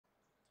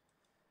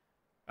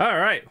All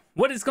right,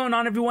 what is going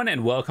on, everyone,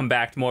 and welcome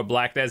back to more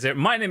Black Desert.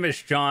 My name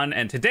is John,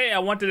 and today I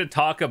wanted to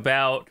talk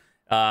about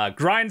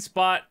grind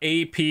spot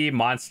AP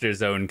monster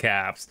zone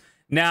caps.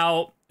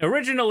 Now,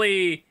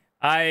 originally,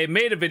 I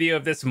made a video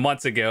of this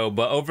months ago,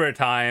 but over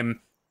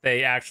time,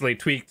 they actually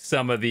tweaked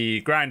some of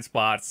the grind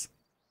spots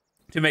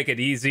to make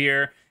it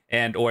easier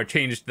and or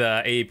changed the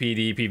AP,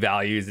 DP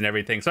values and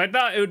everything. So I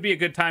thought it would be a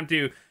good time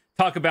to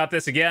talk about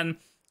this again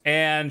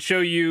and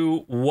show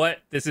you what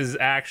this is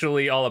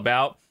actually all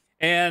about.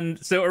 And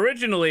so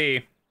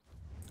originally,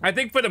 I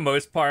think for the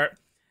most part,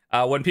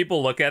 when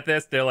people look at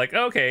this, they're like,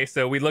 okay,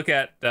 so we look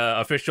at the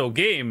official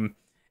game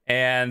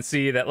and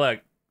see that,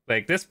 look,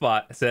 like this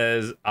spot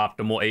says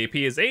optimal AP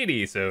is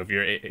 80. So if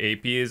your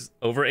AP is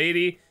over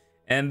 80,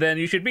 and then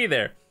you should be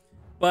there.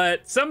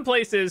 But some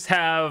places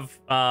have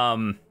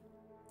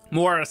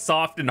more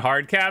soft and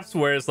hard caps,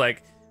 whereas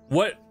like,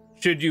 what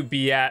should you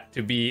be at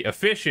to be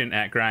efficient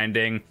at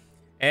grinding?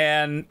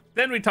 And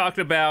then we talked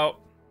about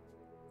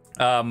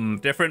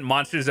different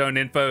monster zone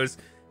infos.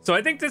 So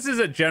I think this is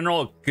a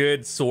general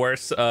good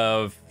source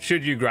of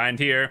should you grind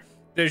here.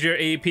 There's your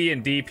AP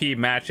and DP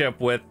matchup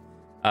with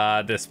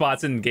the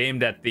spots in game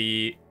that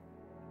the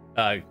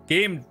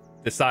game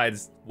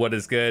decides what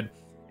is good,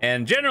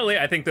 and generally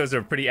I think those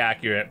are pretty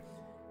accurate.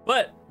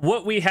 But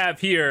what we have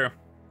here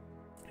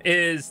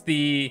is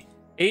the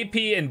AP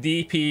and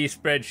DP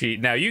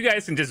spreadsheet. Now you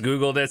guys can just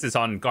Google this. It's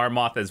on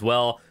Garmoth as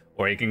well,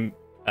 or you can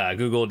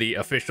Google the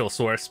official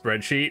source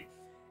spreadsheet.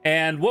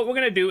 And what we're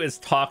going to do is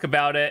talk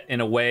about it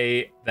in a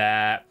way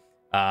that,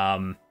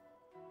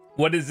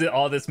 what does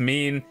all this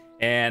mean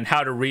and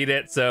how to read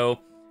it. So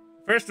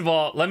first of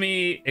all, let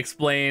me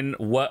explain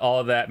what all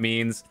of that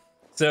means.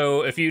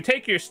 So if you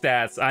take your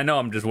stats, I know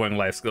I'm just wearing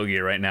life skill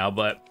gear right now,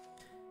 but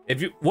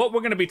what we're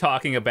going to be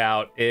talking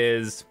about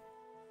is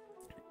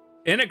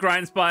in a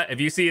grind spot,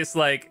 if you see it's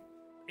like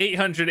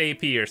 800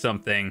 AP or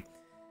something,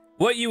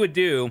 what you would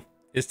do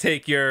is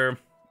take your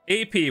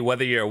AP,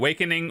 whether you're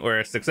Awakening or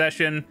a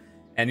Succession,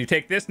 and you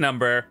take this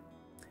number,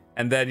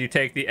 and then you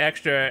take the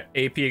extra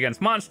AP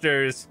against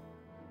monsters,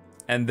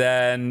 and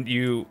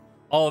then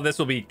all of this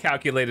will be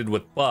calculated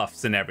with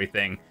buffs and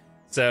everything.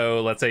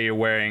 So let's say you're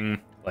wearing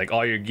like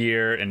all your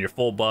gear and your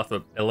full buff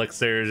of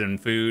elixirs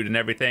and food and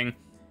everything.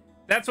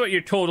 That's what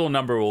your total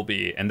number will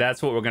be, and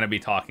that's what we're going to be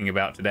talking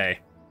about today.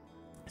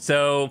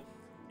 So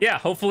yeah,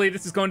 hopefully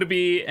this is going to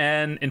be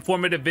an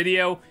informative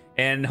video,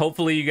 and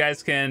hopefully you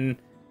guys can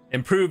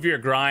improve your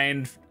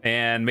grind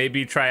and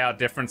maybe try out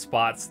different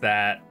spots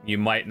that you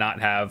might not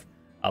have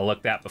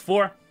looked at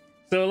before.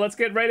 So let's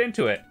get right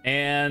into it.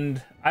 And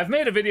I've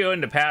made a video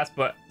in the past,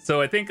 but so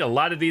I think a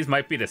lot of these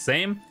might be the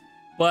same,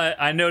 but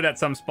I know that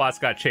some spots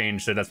got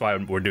changed, so that's why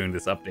we're doing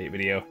this update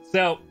video.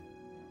 So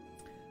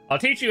I'll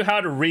teach you how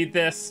to read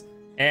this,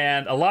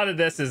 and a lot of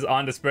this is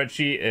on the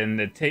spreadsheet, and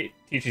it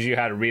teaches you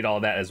how to read all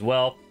that as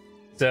well.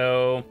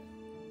 So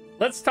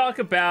let's talk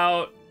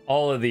about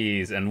all of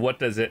these and what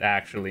does it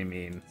actually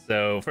mean.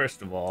 So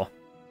first of all,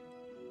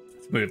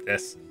 let's move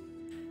this.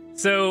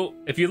 So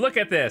if you look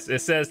at this, it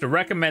says the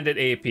recommended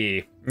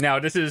AP. Now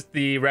this is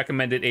the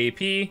recommended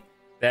AP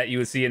that you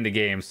would see in the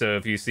game. So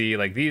if you see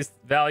like these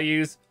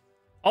values,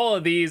 all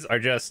of these are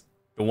just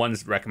the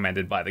ones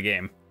recommended by the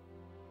game.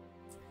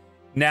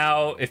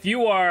 Now if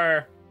you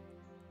are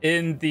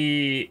in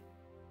the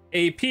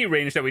AP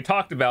range that we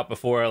talked about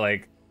before,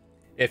 like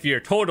if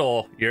your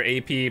total, your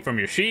AP from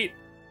your sheet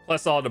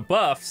plus all the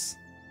buffs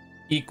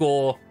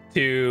equal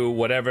to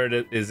whatever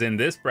is in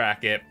this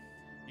bracket,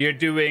 you're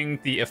doing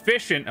the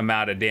efficient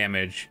amount of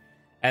damage.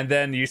 And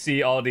then you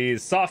see all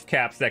these soft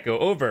caps that go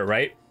over,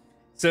 right?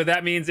 So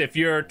that means if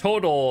your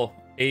total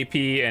AP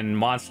and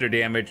monster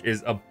damage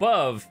is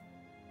above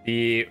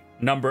the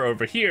number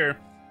over here,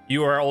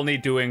 you are only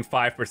doing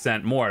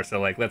 5% more.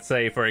 So like, let's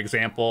say, for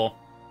example,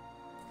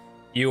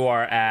 you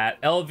are at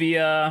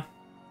Elvia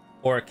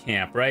or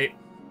Camp, right?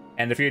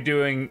 And if you're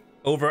doing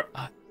over,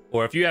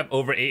 or if you have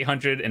over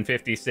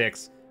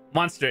 856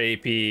 monster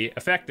AP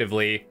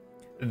effectively,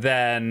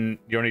 then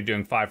you're only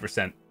doing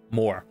 5%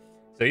 more.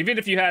 So even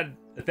if you had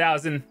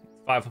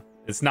 1,005,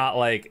 it's not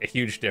like a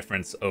huge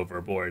difference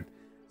overboard.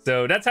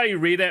 So that's how you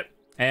read it.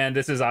 And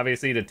this is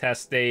obviously the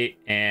test state.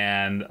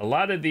 And a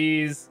lot of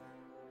these,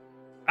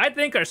 I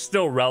think, are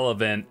still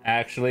relevant,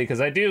 actually,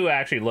 because I do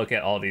actually look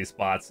at all these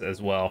spots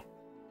as well.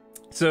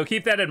 So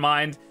keep that in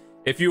mind.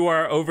 If you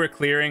are over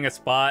clearing a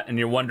spot and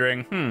you're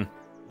wondering,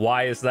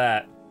 why is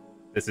that?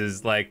 This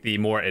is like the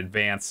more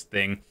advanced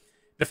thing.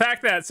 The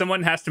fact that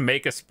someone has to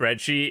make a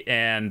spreadsheet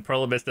and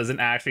Perlibus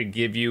doesn't actually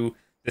give you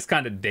this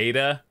kind of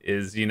data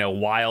is, you know,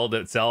 wild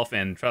itself.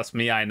 And trust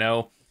me, I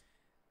know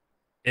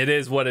it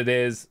is what it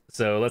is.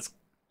 So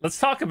let's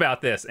talk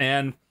about this.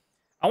 And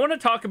I want to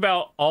talk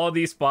about all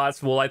these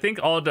spots. Well, I think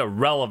all the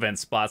relevant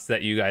spots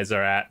that you guys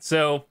are at.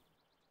 So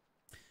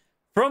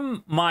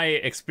from my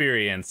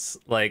experience,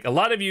 like a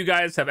lot of you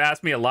guys have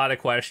asked me a lot of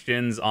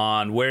questions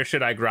on where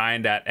should I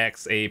grind at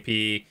X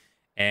AP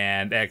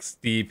and X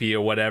DP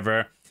or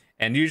whatever.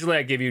 And usually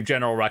I give you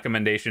general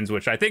recommendations,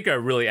 which I think are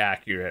really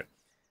accurate.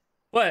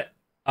 But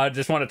I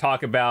just want to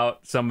talk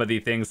about some of the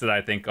things that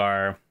I think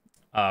are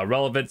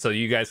relevant, so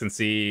you guys can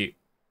see,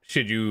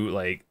 should you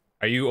like,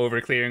 are you over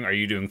clearing, are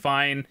you doing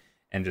fine,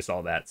 and just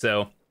all that.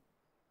 So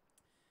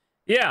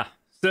yeah,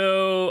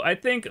 so I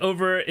think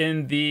over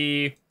in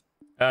the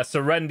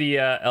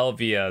Serendia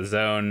Elvia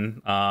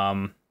zone,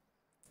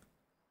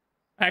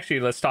 actually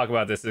let's talk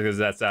about this because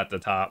that's at the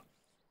top.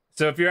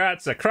 So if you're at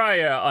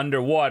Sakraya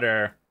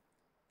underwater,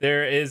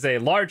 there is a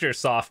larger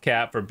soft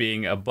cap for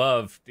being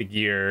above the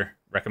gear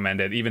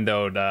recommended, even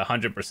though the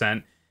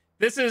 100%.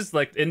 This is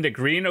like in the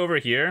green over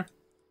here.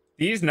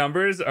 These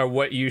numbers are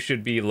what you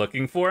should be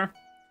looking for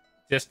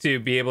just to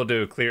be able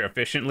to clear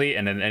efficiently,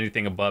 and then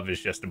anything above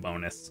is just a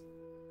bonus.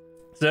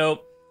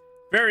 So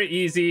very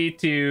easy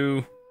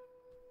to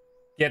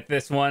get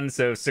this one.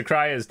 So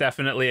Sakraya is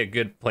definitely a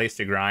good place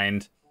to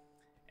grind,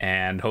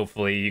 and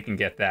hopefully you can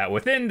get that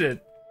within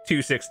the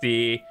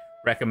 260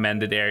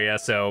 recommended area.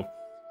 So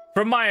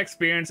from my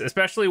experience,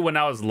 especially when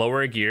I was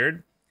lower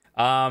geared,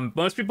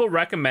 most people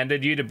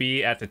recommended you to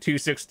be at the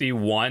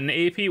 261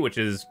 AP, which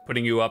is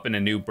putting you up in a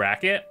new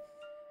bracket.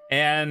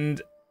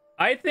 And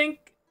I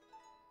think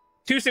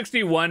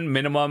 261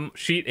 minimum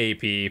sheet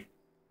AP.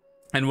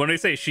 And when I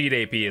say sheet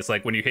AP, it's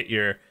like when you hit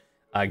your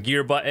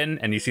gear button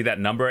and you see that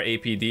number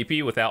AP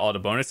DP without all the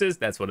bonuses,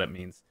 that's what it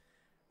means.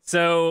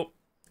 So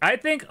I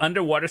think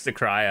underwater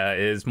Sakraya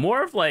is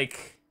more of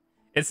like,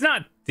 it's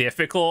not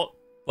difficult,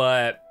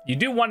 but you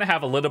do want to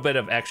have a little bit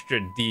of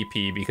extra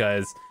DP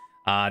because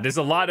there's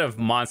a lot of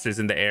monsters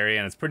in the area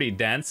and it's pretty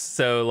dense.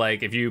 So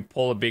like if you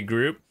pull a big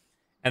group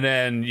and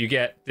then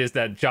there's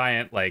that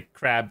giant like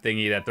crab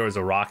thingy that throws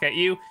a rock at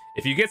you,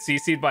 if you get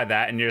CC'd by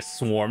that and you're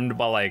swarmed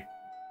by like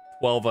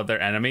 12 other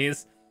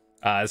enemies,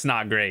 it's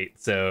not great.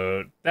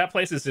 So that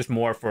place is just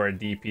more for a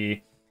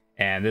DP,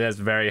 and it has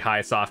very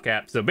high soft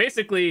cap. So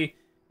basically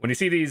when you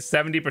see these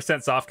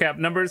 70% soft cap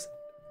numbers,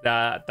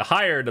 the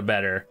higher the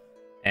better,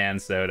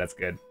 and so that's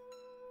good.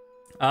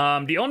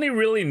 The only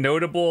really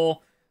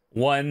notable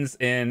ones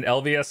in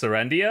Elvia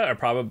Serendia are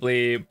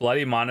probably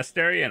Bloody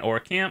Monastery and Ore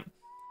Camp.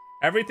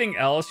 Everything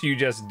else you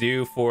just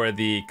do for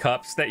the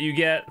cups that you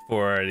get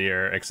for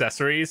your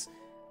accessories.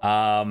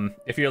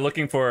 If you're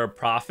looking for a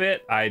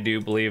profit, I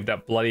do believe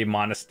that Bloody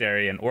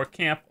Monastery and Ore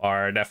Camp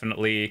are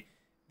definitely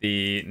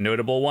the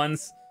notable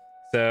ones.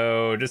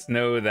 So just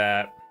know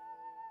that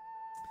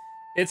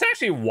it's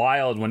actually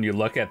wild when you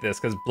look at this,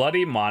 because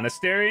Bloody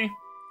Monastery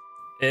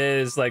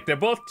is like, they're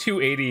both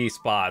 280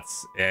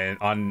 spots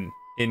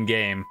in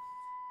game,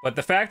 but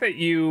the fact that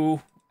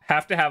you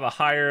have to have a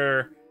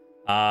higher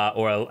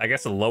or I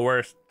guess the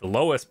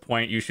lowest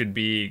point you should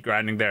be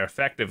grinding there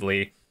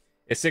effectively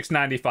is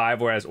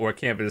 695, whereas Ore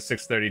Camp is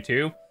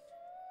 632.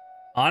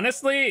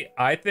 Honestly,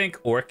 I think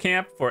Ore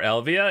Camp for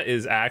Elvia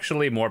is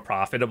actually more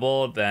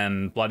profitable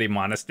than Bloody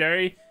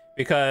Monastery,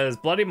 because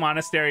Bloody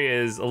Monastery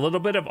is a little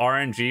bit of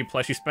RNG,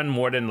 plus you spend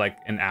more than like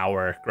an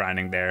hour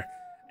grinding there.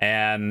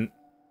 And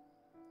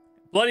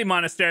Bloody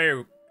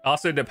Monastery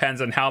also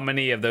depends on how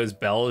many of those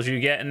bells you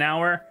get an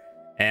hour.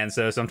 And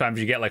so sometimes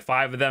you get like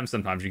 5 of them,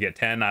 sometimes you get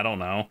 10, I don't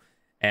know.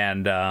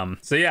 And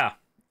so yeah,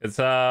 it's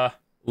a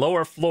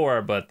lower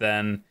floor, but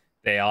then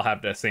they all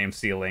have the same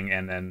ceiling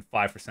and then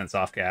 5%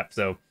 soft cap.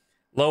 So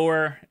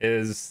lower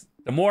is,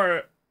 the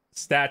more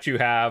stats you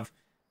have,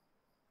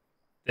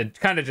 it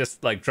kind of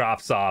just like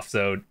drops off.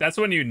 So that's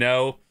when you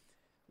know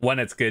when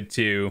it's good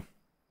to,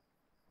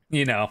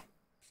 you know,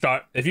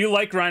 start. If you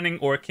like grinding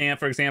Ore Camp,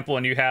 for example,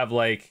 and you have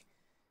like,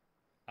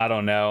 I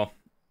don't know,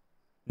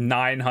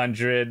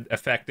 900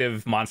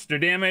 effective monster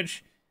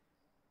damage,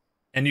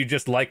 and you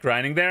just like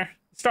grinding there,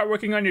 start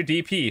working on your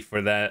DP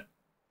for that,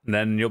 and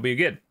then you'll be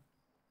good.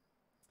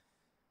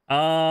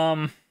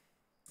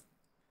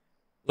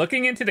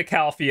 Looking into the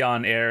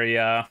Calpheon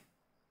area,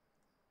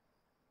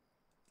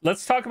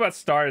 let's talk about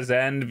Star's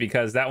End,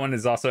 because that one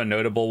is also a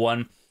notable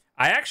one.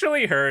 I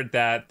actually heard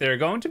that they're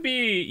going to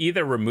be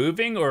either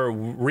removing or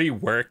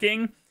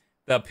reworking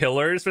the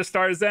pillars for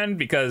Star's End,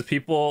 because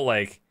people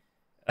like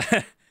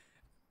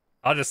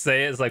I'll just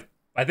say it's like,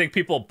 I think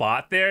people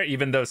bought there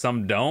even though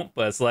some don't,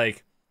 but it's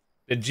like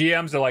the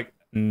GMs are like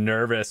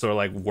nervous or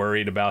like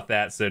worried about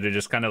that, so they're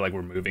just kind of like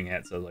removing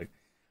it. So like,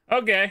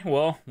 okay,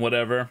 well,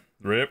 whatever,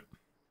 rip.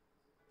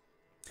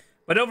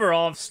 But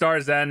overall,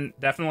 Star's End,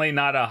 definitely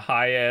not a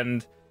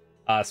high-end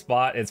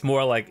spot. It's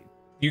more like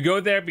you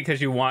go there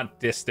because you want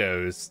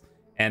distos,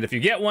 and if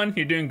you get one,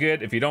 you're doing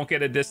good. If you don't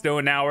get a disto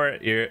an hour,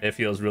 it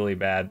feels really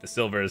bad. The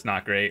silver is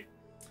not great.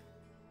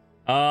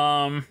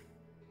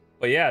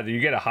 But yeah, you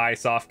get a high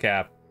soft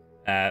cap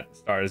at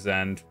Star's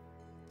End.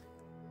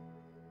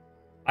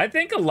 I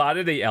think a lot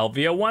of the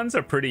Elvia ones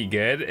are pretty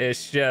good.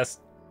 It's just,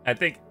 I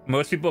think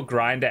most people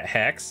grind at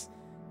Hex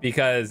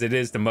because it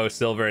is the most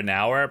silver an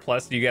hour.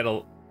 Plus, you get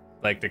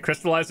like the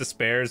crystallized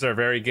despairs are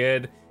very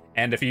good.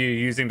 And if you're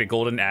using the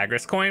golden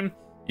Agris coin,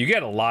 you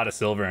get a lot of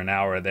silver an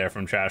hour there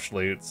from trash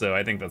loot. So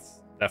I think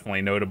that's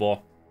definitely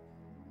notable.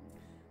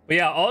 But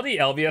yeah, all the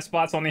Elvia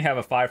spots only have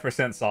a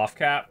 5% soft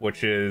cap,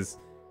 which is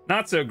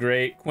not so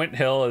great. Quint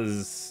Hill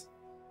is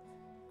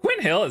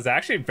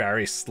actually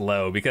very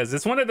slow, because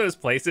it's one of those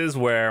places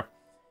where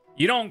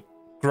you don't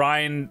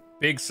grind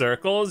big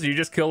circles. You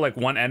just kill like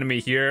one enemy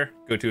here,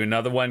 go to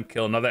another one,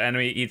 kill another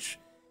enemy.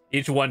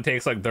 Each one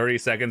takes like 30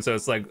 seconds, so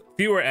it's like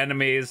fewer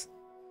enemies,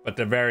 but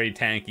they're very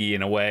tanky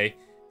in a way.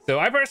 So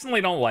I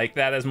personally don't like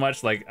that as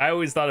much. Like, I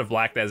always thought of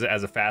Black Desert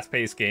as a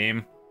fast-paced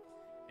game,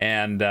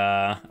 and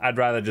I'd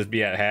rather just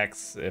be at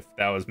Hex if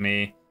that was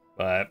me.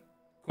 But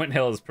Quint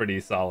Hill is pretty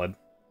solid.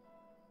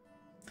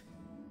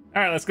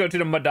 All right, let's go to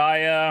the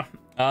Mediah.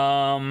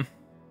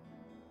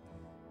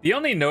 The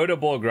only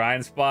notable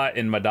grind spot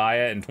in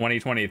Mediah in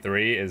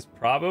 2023 is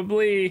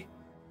probably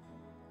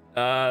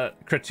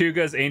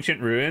Kratuga's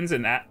Ancient Ruins,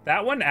 and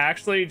that one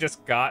actually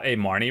just got a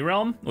Marnie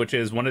Realm, which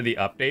is one of the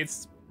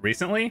updates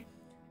recently.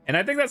 And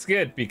I think that's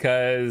good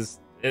because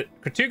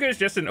Kratuga is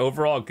just an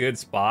overall good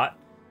spot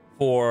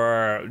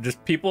for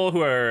just people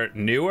who are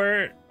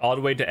newer all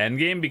the way to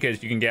endgame,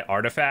 because you can get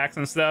artifacts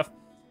and stuff.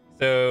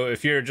 So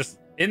if you're just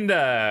in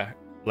the,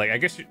 like, I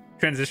guess you're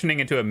transitioning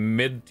into a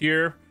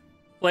mid-tier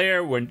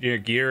player when your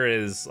gear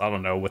is, I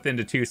don't know, within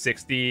the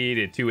 260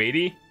 to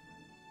 280,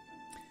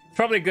 it's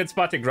probably a good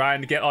spot to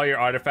grind, get all your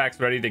artifacts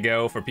ready to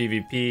go for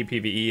PvP,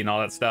 PvE, and all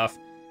that stuff.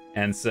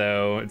 And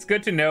so it's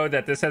good to know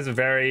that this has a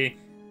very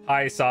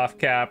high soft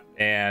cap,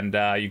 and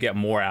you get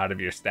more out of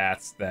your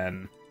stats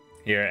than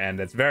here, and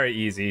it's very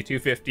easy.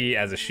 250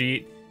 as a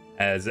sheet,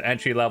 as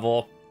entry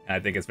level, and I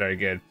think it's very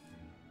good.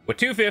 With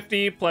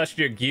 250 plus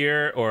your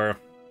gear, or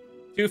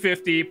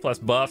 250 plus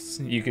buffs,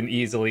 you can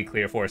easily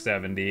clear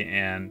 470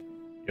 and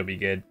you'll be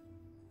good.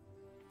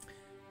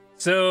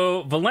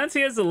 So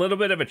Valencia is a little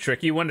bit of a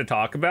tricky one to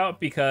talk about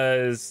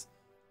because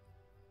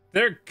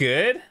they're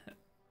good,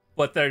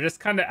 but they're just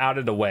kind of out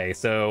of the way.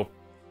 So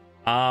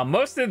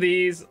most of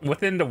these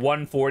within the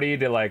 140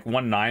 to like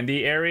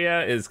 190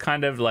 area is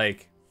kind of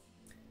like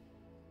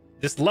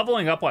just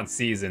leveling up on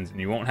seasons, and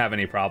you won't have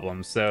any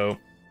problems. So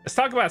let's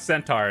talk about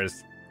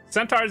Centaurs.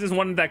 Centaurs is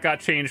one that got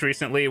changed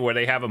recently, where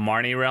they have a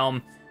Marnie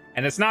Realm,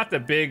 and it's not the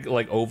big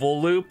like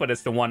oval loop, but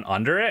it's the one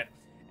under it.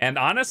 And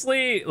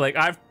honestly, like,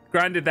 I've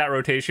grinded that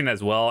rotation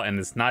as well, and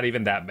it's not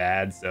even that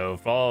bad. So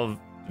for all of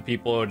the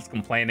people who are just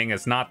complaining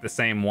it's not the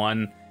same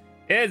one,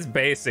 it's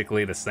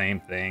basically the same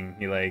thing.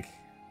 You like,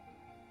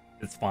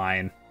 it's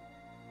fine.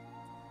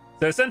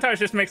 So Centaurs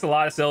just makes a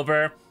lot of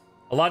silver.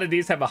 A lot of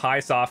these have a high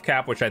soft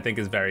cap, which I think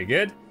is very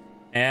good.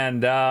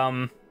 And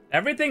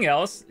everything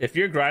else, if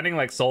you're grinding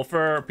like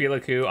Sulfur,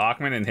 Pilaku,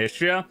 Akhman, and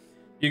Histria,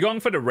 you're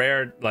going for the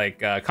rare like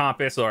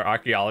Compass or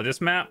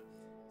Archaeologist map.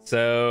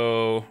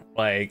 So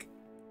like,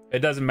 it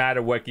doesn't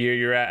matter what gear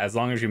you're at, as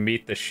long as you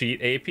meet the sheet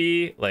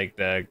AP, like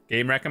the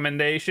game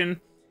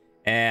recommendation,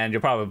 and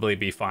you'll probably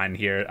be fine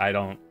here. I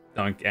don't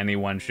think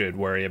anyone should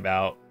worry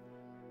about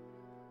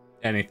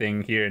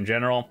anything here in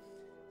general.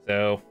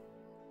 So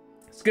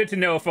it's good to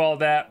know for all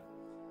that.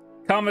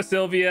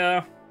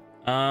 Kamasylvia,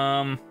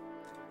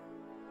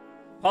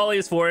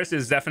 Polly's Forest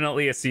is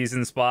definitely a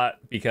season spot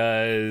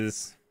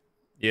because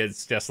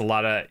it's just a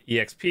lot of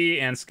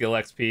EXP and skill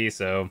XP,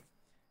 so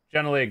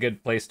generally a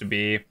good place to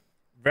be.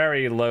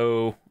 Very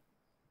low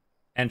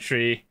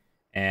entry,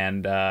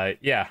 and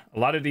yeah, a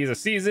lot of these are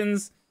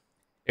seasons.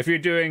 If you're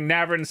doing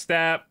Navern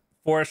Step,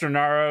 Forest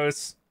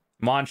Renaros,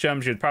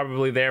 Monchums, you're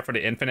probably there for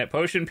the infinite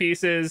potion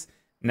pieces.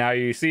 Now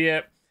you see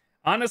it.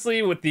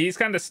 Honestly, with these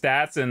kind of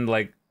stats and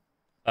like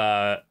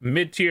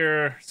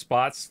mid-tier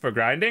spots for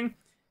grinding,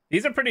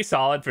 these are pretty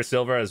solid for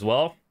silver as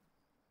well.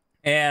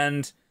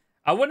 And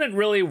I wouldn't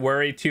really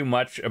worry too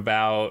much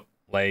about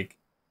like,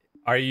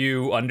 are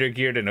you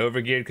undergeared and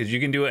overgeared, because you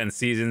can do it in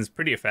seasons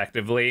pretty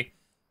effectively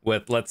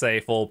with, let's say,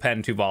 full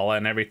Pen Tuvala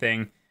and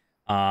everything.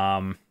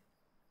 Upper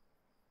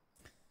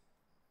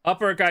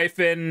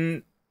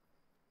Gyfin,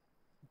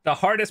 the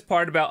hardest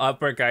part about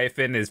Upper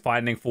Gyfin is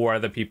finding 4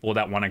 other people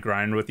that want to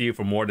grind with you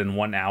for more than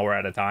 1 hour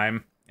at a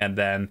time. And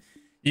then,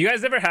 you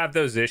guys ever have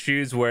those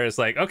issues where it's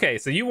like, okay,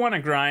 so you want to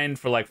grind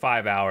for like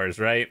 5 hours,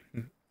 right?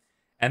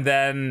 And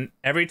then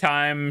every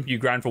time you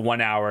grind for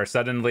 1 hour,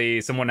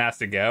 suddenly someone has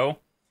to go.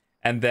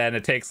 And then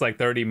it takes like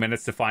 30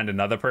 minutes to find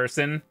another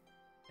person.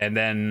 And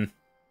then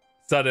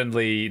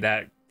suddenly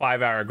that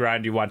 5-hour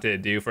grind you wanted to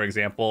do, for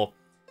example,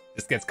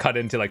 just gets cut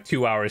into like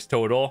 2 hours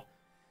total.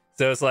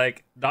 So it's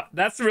like,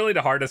 that's really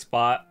the hardest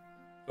spot,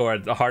 or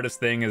the hardest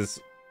thing is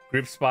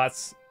group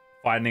spots,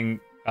 finding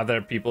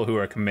other people who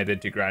are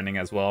committed to grinding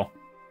as well.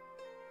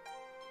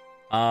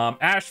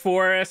 Ash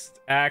Forest,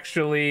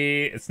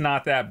 actually, it's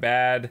not that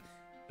bad.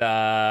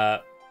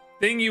 The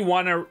thing you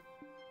want to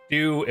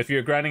do if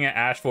you're grinding at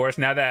Ash Forest,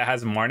 now that it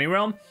has a Marnie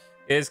Realm,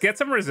 is get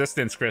some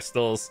resistance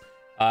crystals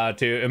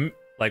to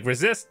like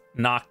resist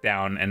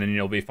knockdown, and then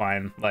you'll be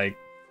fine. Like,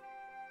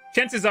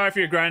 chances are if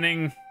you're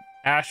grinding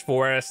Ash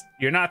Forest,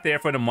 you're not there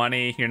for the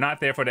money, you're not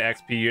there for the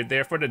XP, you're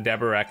there for the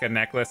Deboreka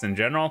necklace in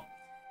general.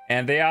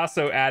 And they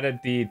also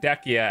added the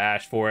Dehkia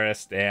Ash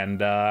Forest, and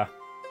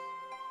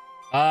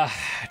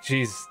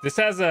jeez, this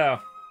has a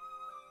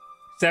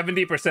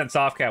 70%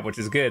 soft cap, which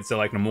is good, so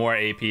like the more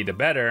AP the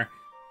better.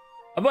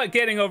 But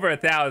getting over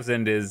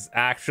 1,000 is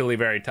actually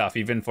very tough,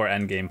 even for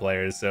endgame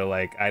players. So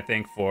like, I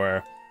think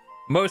for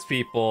most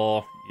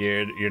people,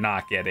 you're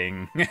not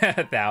getting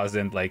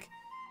 1,000. Like,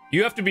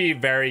 you have to be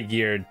very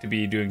geared to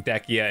be doing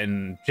Dehkia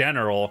in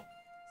general,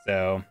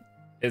 so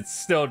it's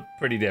still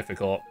pretty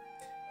difficult.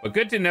 But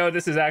good to know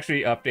this is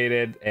actually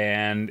updated,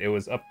 and it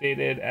was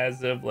updated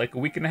as of like a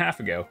week and a half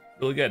ago.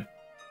 Really good.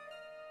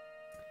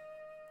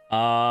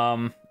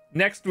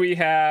 Next we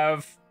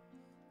have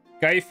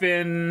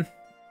Calpheon.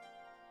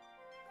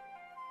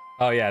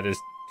 Oh yeah, there's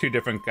 2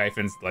 different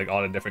Calpheons, like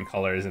all the different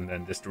colors, and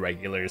then just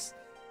regulars.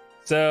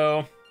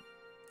 So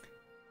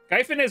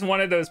Calpheon is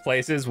one of those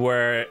places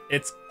where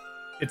it's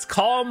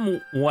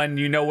calm when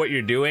you know what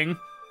you're doing,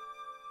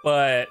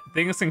 but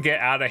things can get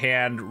out of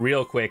hand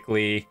real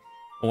quickly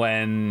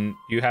when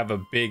you have a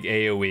big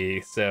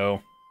AoE.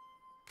 So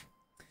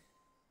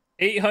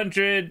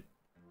 800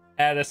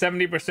 at a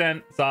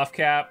 70% soft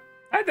cap,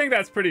 I think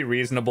that's pretty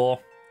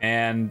reasonable.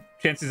 And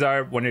chances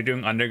are when you're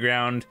doing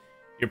underground,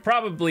 you're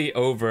probably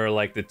over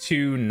like the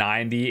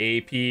 290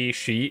 AP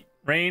sheet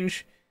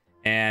range,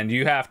 and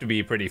you have to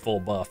be pretty full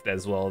buffed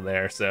as well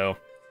there. So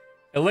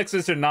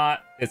elixirs or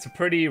not, it's a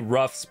pretty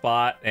rough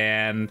spot,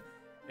 and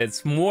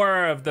it's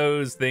more of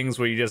those things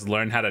where you just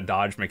learn how to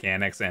dodge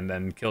mechanics and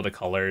then kill the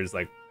colors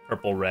like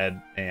purple,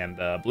 red, and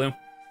blue,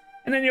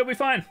 and then you'll be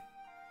fine.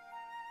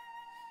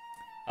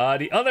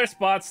 The other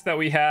spots that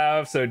we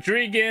have, so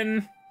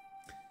Drieghan,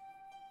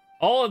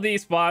 all of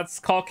these spots,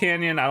 Call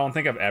Canyon, I don't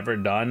think I've ever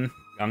done,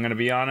 I'm gonna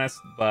be honest,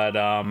 but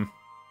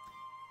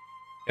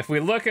if we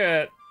look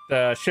at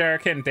the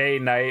Shuriken, Day,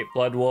 Night,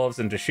 Blood Wolves,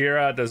 and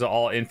Tashira, those are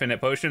all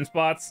infinite potion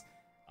spots.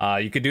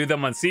 You could do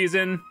them on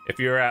season. If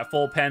you're at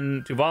full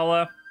pen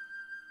Tuvala,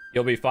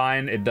 you'll be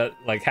fine. It does,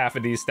 like, half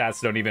of these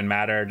stats don't even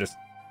matter. Just,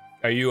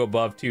 are you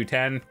above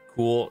 210?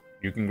 Cool,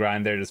 you can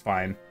grind there just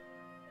fine.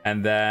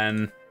 And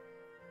then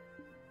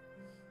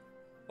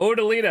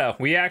Odalita,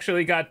 we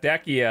actually got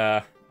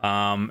Dehkia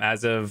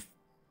as of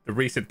the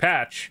recent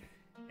patch,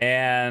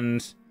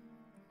 and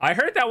I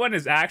heard that one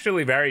is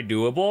actually very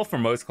doable for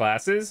most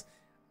classes.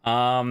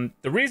 The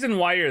reason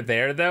why you're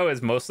there though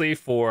is mostly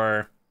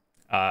for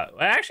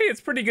actually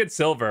it's pretty good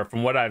silver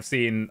from what I've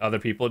seen other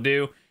people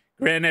do.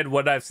 Granted,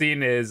 what I've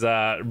seen is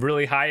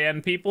really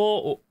high-end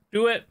people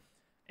do it,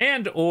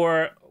 and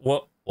or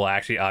well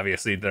actually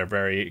obviously they're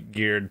very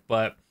geared,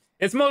 but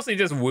it's mostly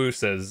just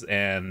woosas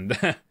and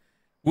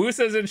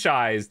woosas and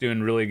shies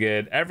doing really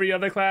good. Every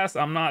other class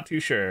I'm not too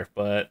sure,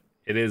 but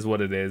it is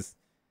what it is.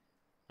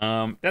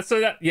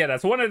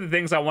 That's one of the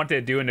things I wanted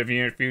to do in the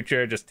near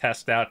future, just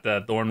test out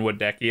the Thornwood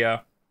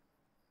Dehkia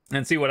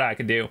and see what I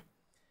could do.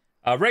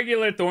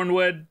 Regular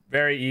Thornwood,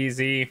 very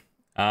easy,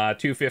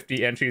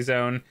 250 entry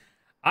zone.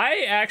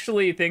 I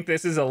actually think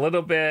this is a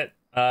little bit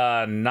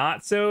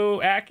not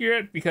so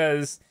accurate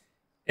because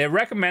it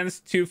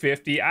recommends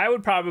 250. I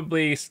would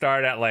probably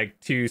start at like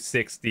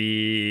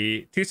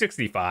 260,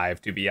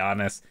 265 to be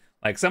honest.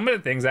 Like some of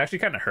the things actually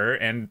kind of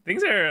hurt, and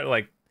things are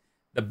like,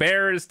 the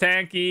bear is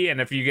tanky, and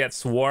if you get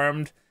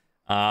swarmed,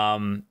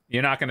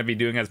 you're not going to be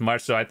doing as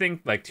much. So I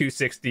think like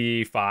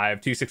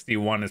 265,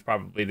 261 is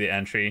probably the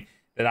entry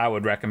that I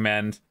would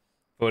recommend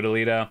for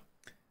Odalita.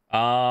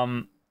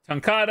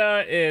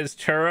 Tonkata is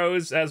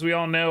churros, as we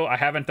all know. I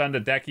haven't done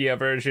the Dehkia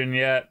version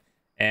yet,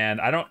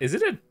 and is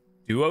it a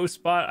duo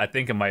spot? I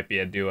think it might be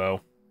a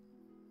duo.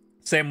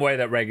 Same way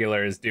that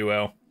regular is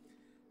duo.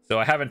 So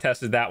I haven't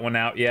tested that one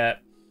out yet.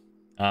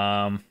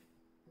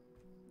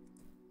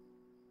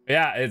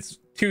 Yeah, it's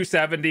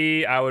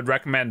 270. I would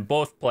recommend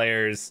both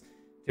players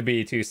to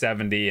be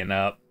 270 and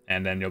up,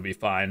 and then you'll be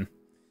fine.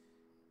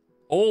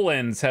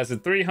 Olin's has a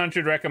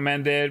 300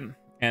 recommended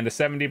and a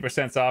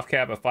 70% soft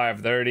cap of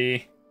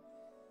 530.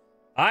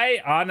 I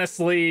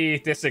honestly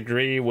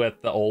disagree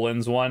with the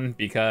Olin's one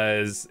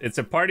because it's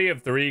a party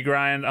of 3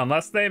 grind,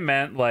 unless they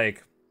meant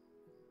like,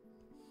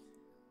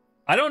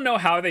 I don't know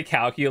how they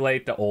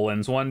calculate the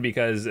Olin's one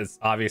because it's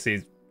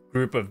obviously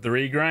group of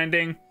 3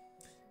 grinding.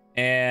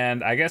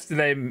 And I guess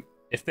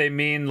if they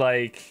mean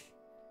like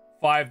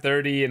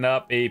 530 and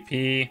up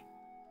AP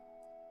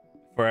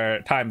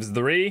for times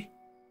 3,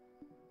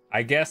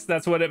 I guess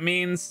that's what it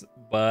means,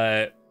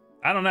 but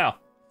I don't know.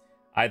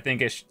 I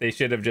think they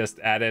should have just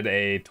added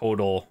a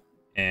total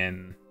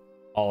in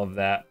all of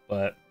that,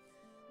 but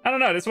I don't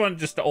know. This one,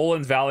 just the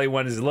Olin's Valley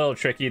one, is a little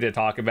tricky to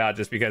talk about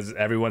just because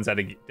everyone's at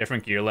a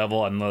different gear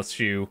level. Unless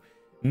you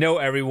know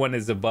everyone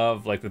is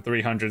above like the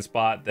 300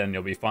 spot, then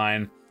you'll be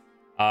fine.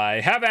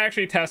 I have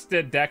actually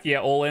tested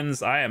Dehkia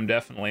Olin's. I am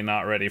definitely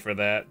not ready for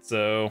that.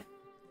 So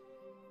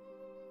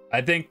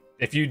I think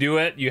if you do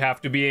it, you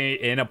have to be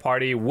in a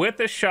party with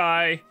a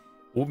shy,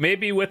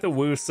 maybe with a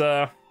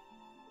Woosa,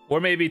 or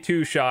maybe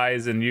 2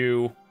 shies and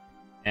you.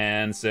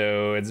 And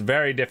so it's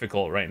very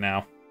difficult right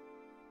now.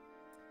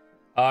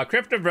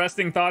 Crypt of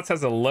Resting Thoughts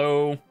has a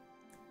low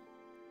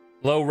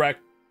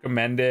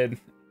recommended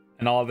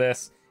and all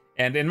this.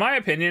 And in my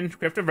opinion,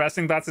 Crypt of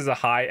Resting Thoughts is a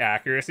high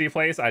accuracy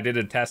place. I did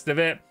a test of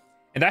it,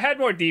 and I had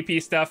more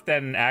DP stuff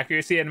than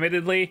accuracy,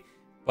 admittedly.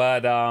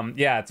 But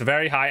yeah, it's a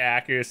very high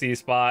accuracy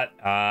spot.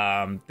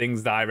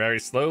 Things die very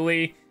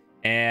slowly,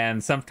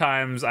 and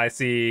sometimes I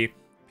see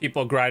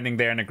people grinding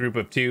there in a group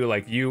of 2,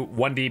 like you,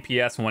 1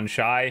 DPS, 1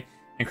 shy,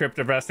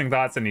 Encrypted Resting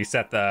Thoughts, and you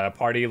set the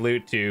party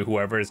loot to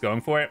whoever is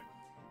going for it.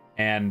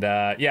 And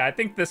yeah, I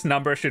think this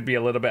number should be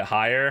a little bit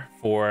higher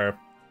for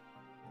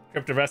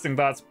Encrypted Resting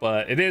Thoughts,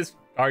 but it is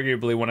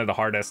arguably one of the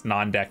hardest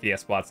non-Dehkia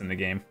spots in the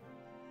game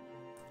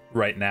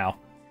right now.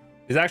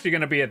 There's actually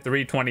going to be a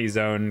 320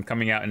 zone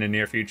coming out in the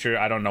near future.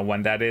 I don't know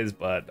when that is,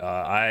 but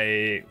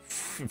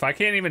if I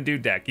can't even do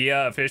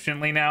Dehkia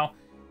efficiently now,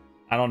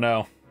 I don't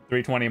know.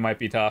 320 might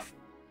be tough.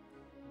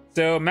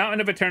 So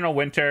Mountain of Eternal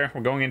Winter,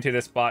 we're going into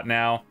this spot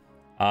now.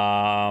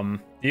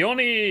 The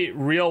only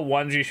real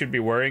ones you should be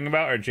worrying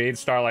about are Jade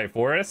Starlight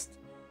Forest,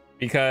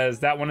 because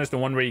that one is the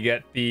one where you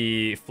get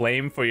the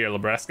flame for your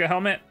Libresca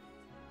helmet.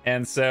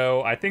 And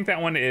so I think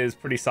that one is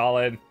pretty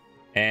solid.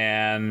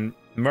 And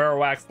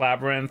Mirrorwax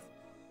Labyrinth,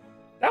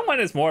 that one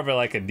is more of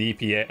like a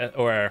DP,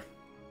 or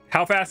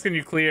how fast can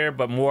you clear,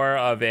 but more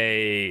of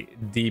a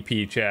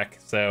DP check.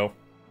 So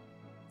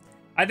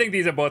I think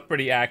these are both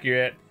pretty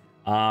accurate.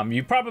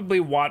 You probably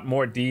want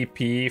more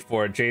DP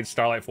for Jade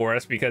Starlight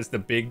Forest, because the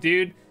big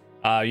dude,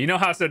 you know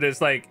how, so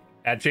there's like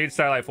at Jade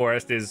Starlight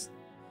Forest is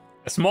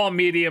a small,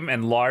 medium,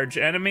 and large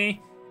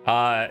enemy.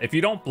 If you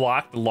don't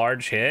block the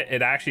large hit,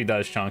 it actually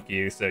does chunk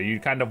you. So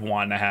you kind of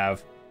want to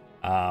have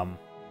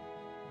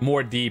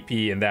more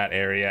DP in that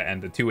area,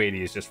 and the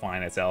 280 is just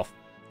fine itself.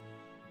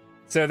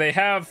 So they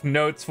have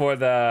notes for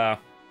the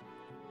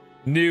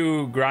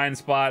new grind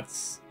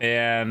spots,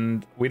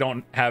 and we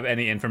don't have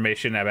any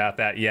information about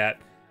that yet.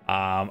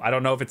 I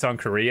don't know if it's on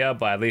Korea,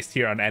 but at least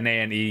here on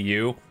NA and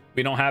EU,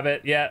 we don't have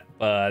it yet,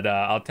 but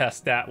I'll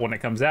test that when it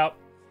comes out.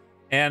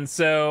 And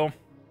so,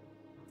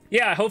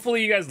 yeah,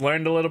 hopefully you guys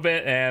learned a little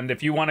bit, and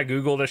if you want to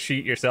Google the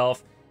sheet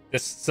yourself,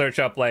 just search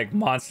up like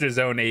Monster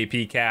Zone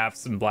AP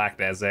caps and Black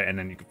Desert, and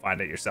then you can find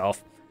it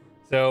yourself.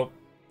 So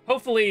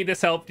hopefully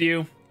this helped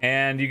you,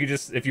 and you could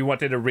just, if you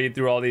wanted to read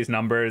through all these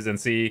numbers and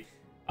see,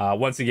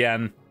 once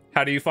again,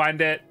 how do you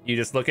find it? You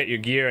just look at your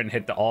gear and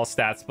hit the all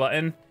stats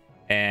button,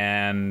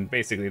 and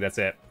basically that's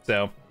it.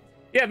 So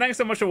yeah, thanks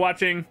so much for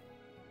watching.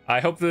 I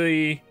hope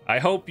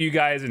you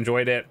guys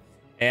enjoyed it,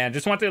 and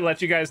just wanted to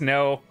let you guys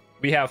know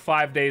we have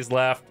 5 days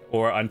left,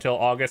 or until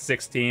August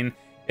 16.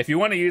 If you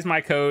want to use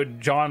my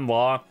code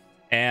Jonlaw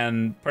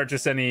and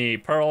purchase any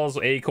pearls,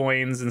 A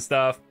coins, and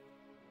stuff,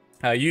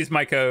 use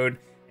my code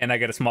and I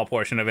get a small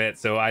portion of it.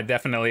 So I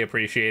definitely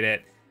appreciate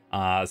it.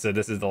 So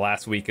this is the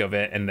last week of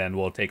it, and then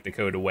we'll take the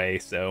code away.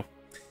 So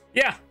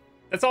yeah,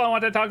 that's all I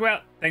wanted to talk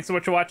about. Thanks so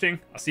much for watching.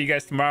 I'll see you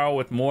guys tomorrow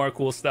with more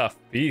cool stuff.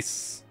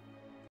 Peace.